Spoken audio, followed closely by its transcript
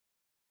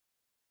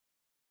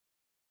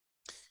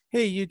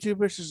Hey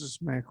YouTubers, this is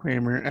Matt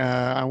Kramer.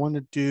 I want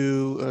to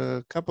do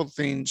a couple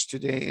things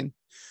today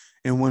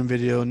in one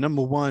video.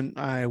 Number one,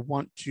 I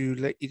want to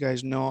let you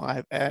guys know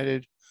I've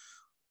added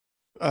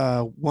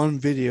one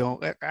video.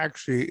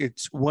 Actually,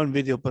 it's one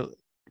video, but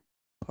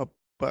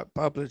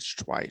published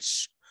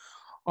twice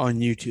on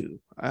YouTube,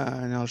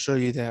 and I'll show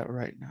you that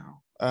right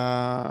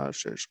now.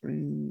 Share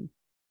screen.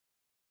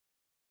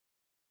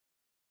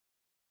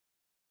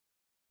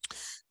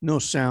 No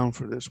sound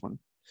for this one.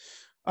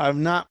 I've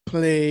not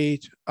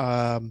played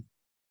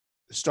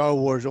Star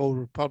Wars Old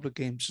Republic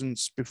game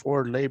since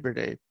before Labor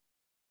Day.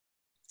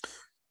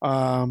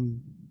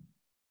 Um,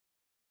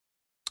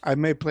 I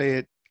may play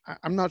it.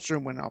 I'm not sure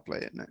when I'll play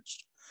it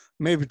next.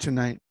 Maybe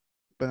tonight,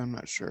 but I'm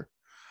not sure.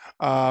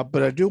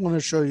 But I do want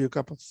to show you a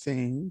couple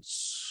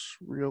things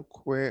real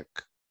quick.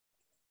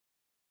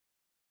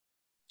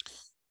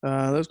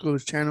 Let's go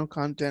to channel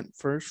content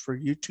first for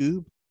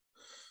YouTube.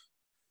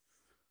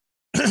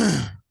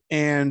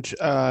 And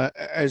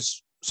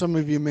as some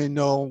of you may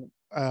know,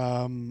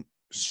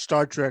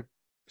 Star Trek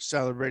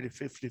celebrated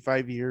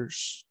 55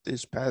 years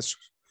this past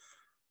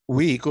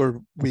week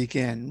or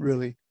weekend,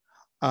 really.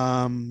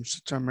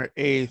 September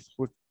 8th.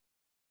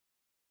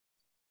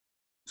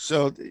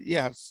 So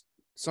yeah,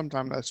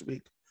 sometime last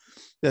week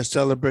that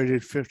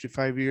celebrated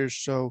 55 years.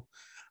 So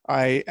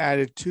I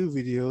added two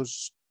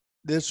videos.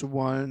 This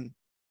one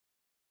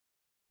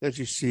that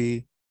you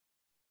see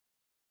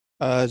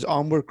is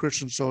Onward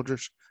Christian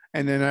Soldiers.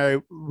 And then I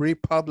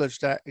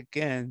republished that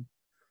again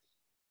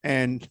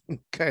and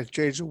kind of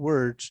changed the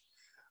words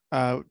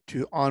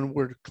to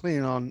Onward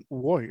Klingon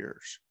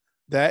Warriors.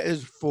 That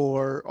is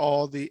for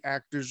all the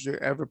actors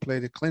that ever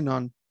played a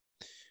Klingon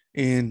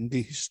in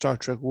the Star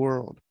Trek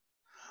world.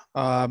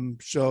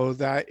 So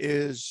that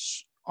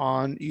is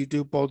on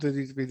YouTube. Both of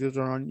these videos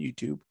are on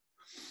YouTube.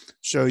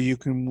 So you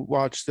can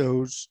watch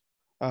those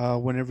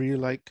whenever you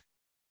like.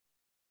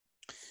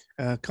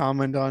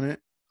 Comment on it.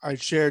 I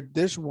shared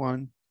this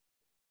one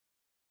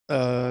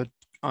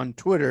on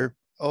Twitter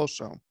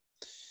also,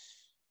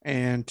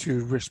 and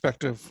to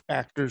respective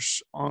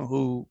actors on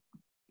who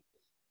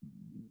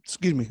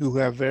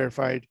have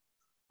verified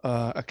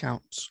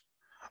accounts.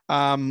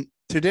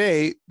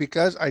 Today,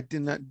 because I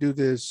did not do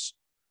this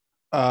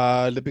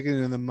the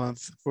beginning of the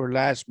month for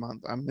last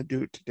month, I'm gonna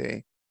do it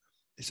today.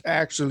 It's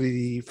actually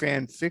the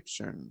fan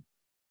fiction.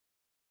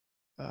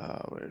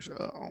 Where's I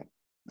don't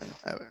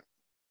have it.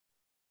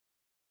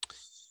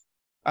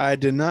 I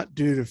did not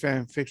do the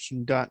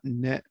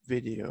fanfiction.net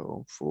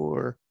video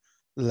for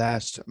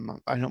last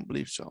month. I don't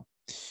believe so.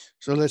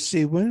 So let's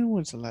see. When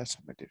was the last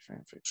time I did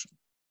fanfiction?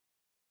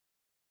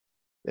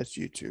 That's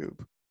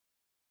YouTube.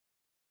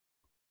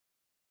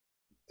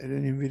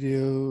 Editing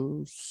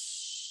videos.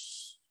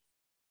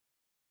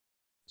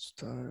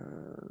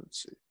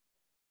 Let's see.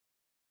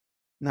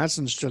 Not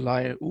since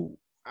July. Ooh,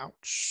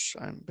 ouch.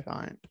 I'm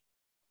behind.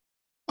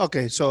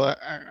 Okay, so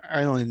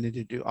I only need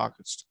to do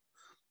August.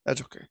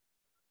 That's okay.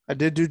 I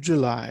did do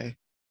July.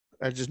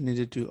 I just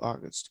needed to do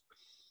August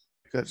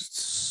because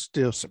it's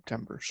still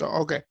September. So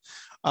okay.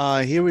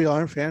 Here we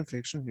are in fan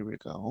fiction. Here we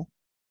go.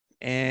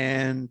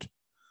 And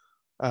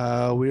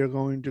we are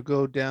going to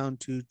go down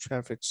to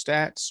traffic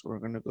stats. We're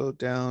going to go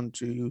down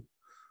to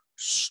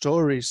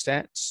story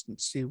stats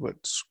and see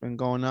what's been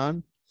going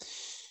on.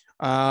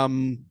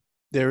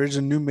 There is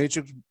a new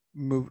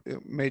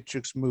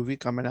Matrix movie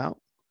coming out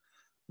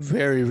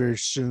very, very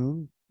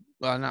soon.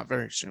 Well, not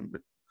very soon,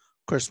 but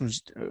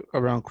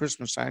around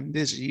Christmas time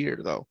this year,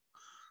 though,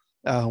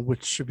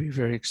 which should be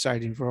very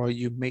exciting for all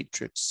you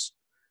Matrix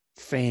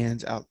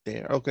fans out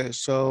there. Okay,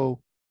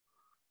 so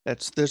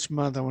that's this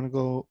month. I want to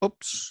go.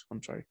 Oops,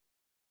 I'm sorry.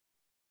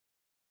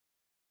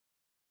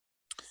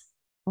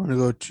 I want to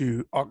go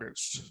to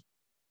August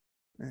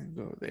and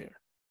go there.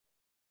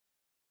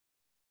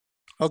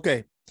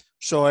 Okay,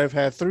 so I've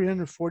had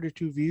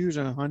 342 views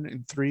and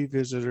 103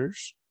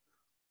 visitors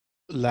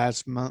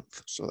last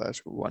month, so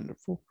that's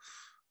wonderful.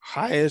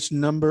 Highest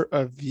number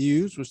of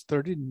views was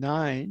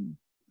 39,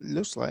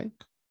 looks like,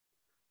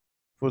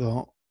 for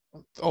the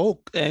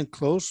and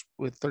close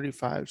with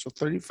 35. So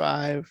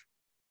 35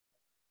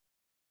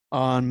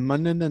 on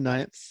Monday the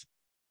 9th,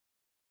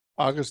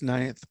 August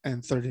 9th,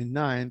 and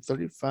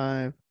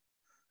 35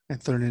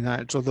 and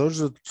 39. So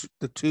those are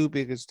the two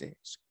biggest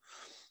days.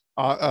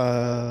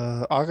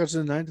 August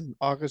the 9th and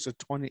August the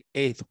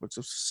 28th, which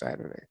is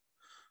Saturday.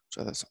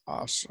 So that's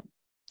awesome.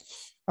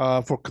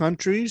 For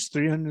countries,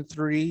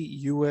 303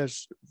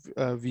 US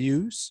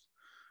views,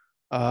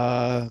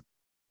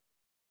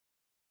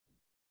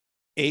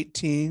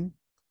 18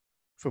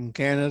 from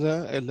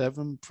Canada,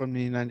 11 from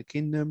the United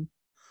Kingdom,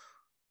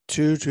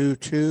 2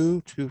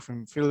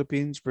 from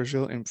Philippines,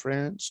 Brazil, and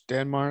France,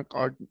 Denmark,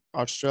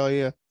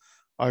 Australia,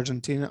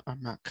 Argentina,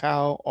 and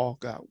Macau all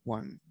got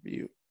one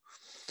view.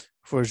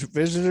 For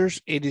visitors,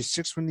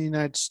 86 from the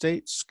United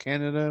States,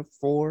 Canada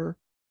 4,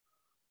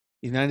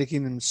 United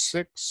Kingdom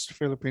 6,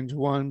 Philippines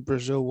 1,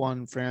 Brazil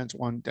 1, France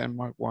 1,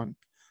 Denmark 1,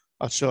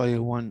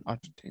 Australia 1,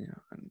 Argentina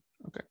 1.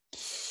 Okay.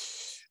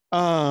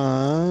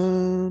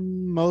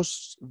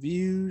 Most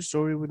views,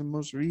 story with the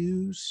most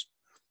views.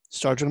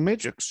 Star Trek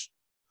Matrix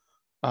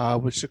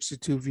with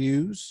 62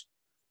 views.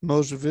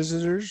 Most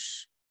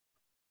visitors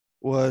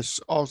was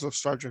also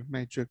Star Trek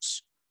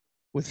Matrix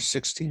with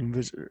 16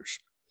 visitors.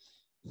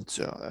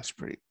 So that's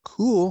pretty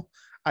cool.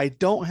 I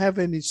don't have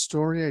any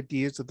story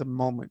ideas at the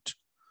moment.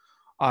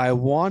 I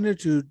wanted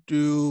to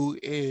do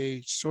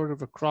a sort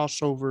of a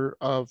crossover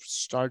of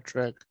Star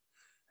Trek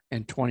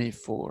and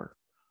 24.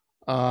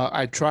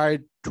 I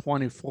tried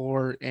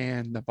 24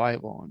 and the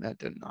Bible, and that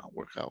did not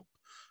work out.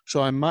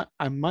 So I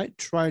might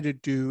try to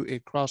do a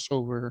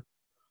crossover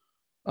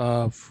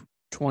of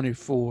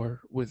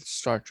 24 with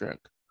Star Trek.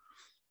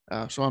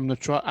 So I'm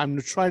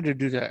gonna try to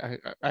do that.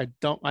 I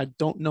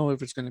don't know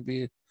if it's gonna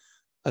be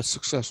a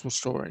successful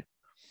story.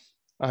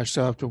 I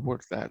still have to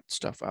work that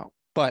stuff out.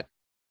 But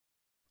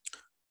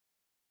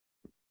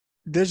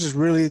this is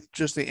really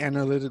just the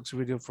analytics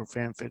video for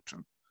fan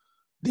fiction.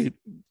 The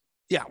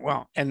yeah,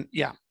 well, and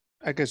yeah,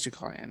 I guess you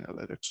call it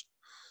analytics.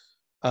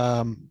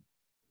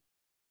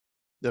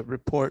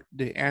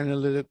 The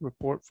analytic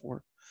report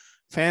for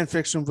fan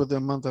fiction for the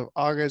month of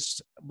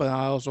August, but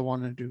I also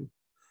want to do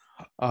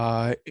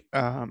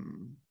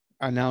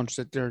announce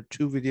that there are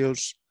 2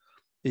 videos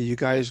that you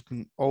guys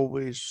can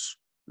always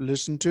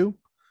listen to.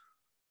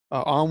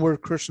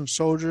 Onward Christian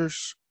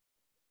Soldiers,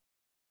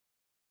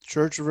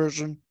 church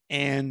version,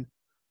 and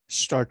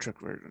Star Trek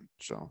version.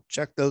 So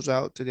check those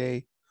out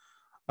today.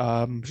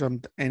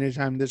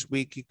 Anytime this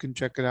week you can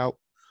check it out.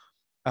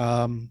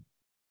 I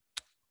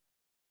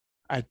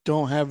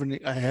don't have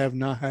any. I have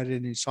not had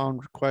any song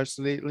requests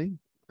lately.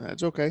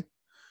 That's okay.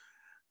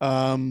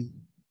 There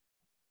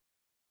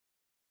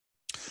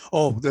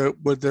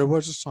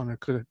was a song I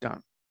could have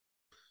done.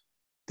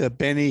 The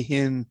Benny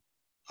Hinn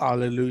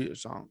Hallelujah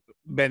song.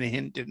 Benny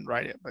Hinn didn't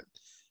write it, but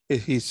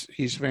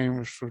he's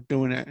famous for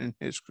doing it in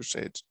his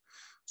crusades.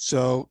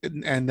 So,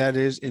 and that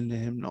is in the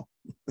hymnal.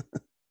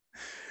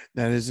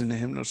 That is in the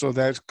hymnal. So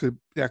that could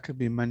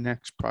be my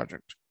next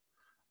project.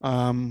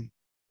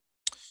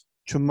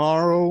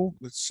 Tomorrow,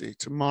 let's see.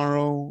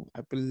 Tomorrow,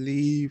 I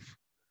believe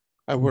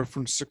I work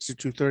from 6 to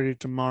 2:30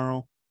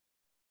 tomorrow,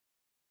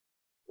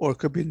 or it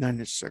could be 9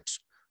 to 6.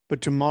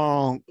 But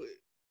tomorrow,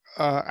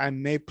 I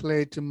may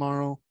play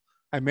tomorrow.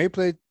 I may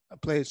play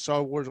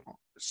Star Wars: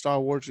 The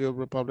Old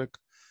Republic,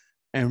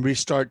 and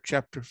restart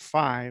Chapter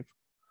 5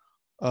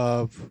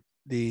 of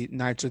the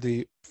Knights of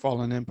the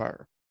Fallen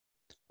Empire,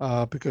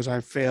 because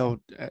I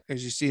failed,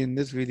 as you see in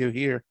this video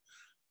here.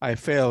 I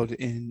failed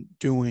in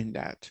doing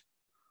that.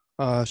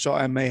 So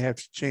I may have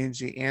to change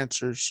the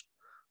answers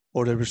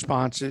or the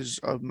responses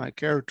of my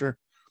character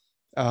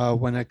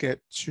when I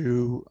get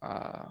to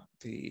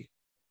the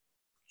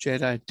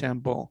Jedi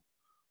Temple.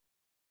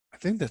 I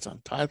think that's on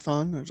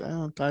Tython. Is that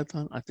on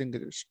Tython? I think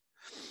it is.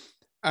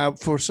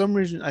 For some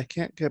reason, I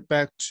can't get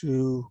back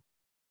to.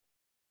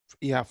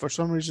 Yeah, for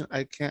some reason,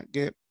 I can't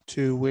get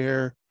to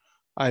where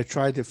I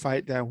tried to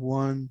fight that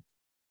one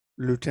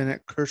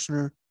Lieutenant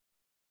Kirshner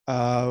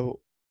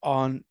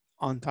on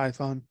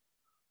Tython.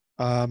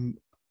 I'm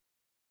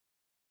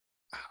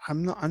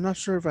not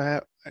sure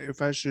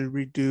if I should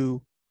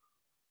redo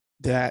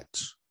that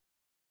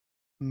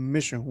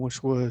mission,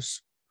 which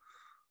was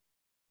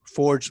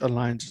Forged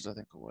Alliances, I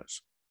think it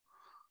was.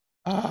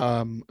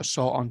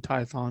 Assault on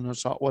Tython,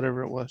 assault,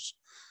 whatever it was.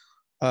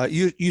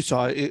 You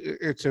saw it.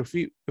 It's a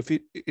few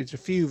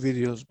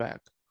videos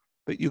back,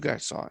 but you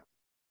guys saw it.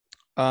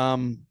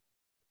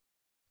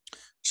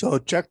 So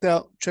check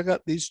out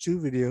these 2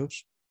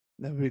 videos.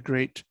 That would be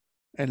great,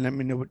 and let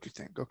me know what you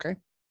think. Okay.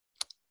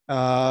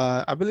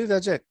 I believe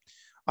that's it.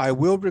 I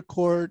will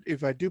record,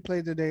 if I do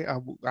play today, I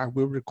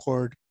will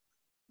record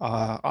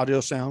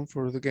audio sound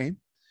for the game,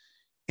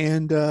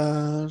 and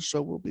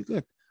so we'll be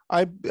good.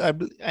 I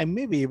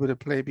may be able to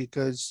play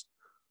because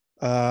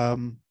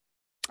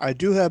I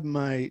do have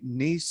my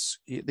niece,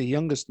 the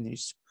youngest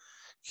niece,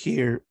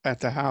 here at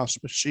the house,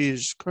 but she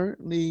is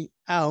currently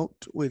out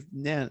with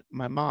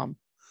my mom,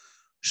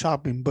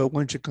 shopping. But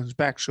when she comes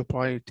back, she'll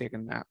probably take a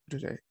nap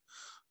today.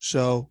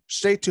 So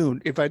stay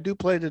tuned. If I do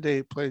play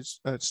today, please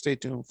stay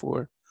tuned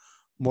for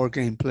more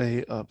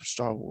gameplay of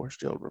Star Wars: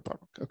 The Old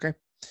Republic. Okay.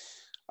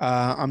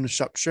 I'm gonna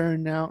stop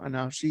sharing now, and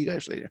I'll see you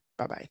guys later.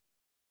 Bye bye.